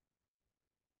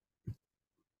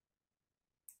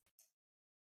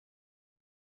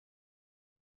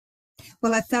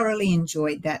 Well, I thoroughly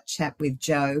enjoyed that chat with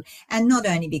Jo, and not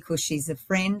only because she's a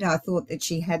friend, I thought that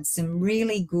she had some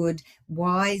really good,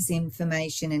 wise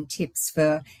information and tips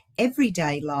for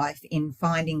everyday life in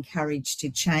finding courage to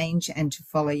change and to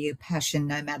follow your passion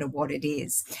no matter what it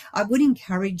is. I would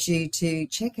encourage you to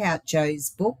check out Jo's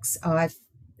books. I've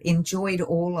enjoyed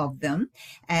all of them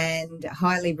and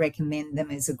highly recommend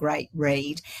them as a great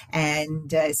read.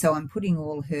 And so I'm putting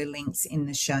all her links in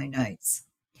the show notes.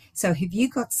 So have you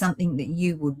got something that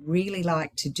you would really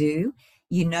like to do?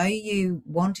 You know you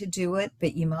want to do it,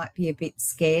 but you might be a bit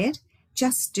scared.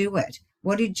 Just do it.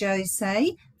 What did Jo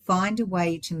say? Find a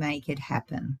way to make it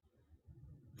happen.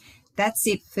 That's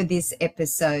it for this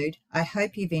episode. I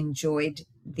hope you've enjoyed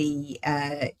the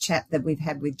chat that we've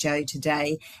had with Jo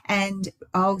today, and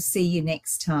I'll see you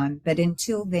next time. But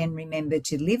until then, remember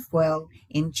to live well,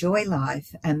 enjoy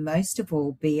life, and most of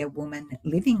all, be a woman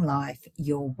living life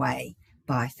your way.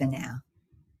 Bye for now.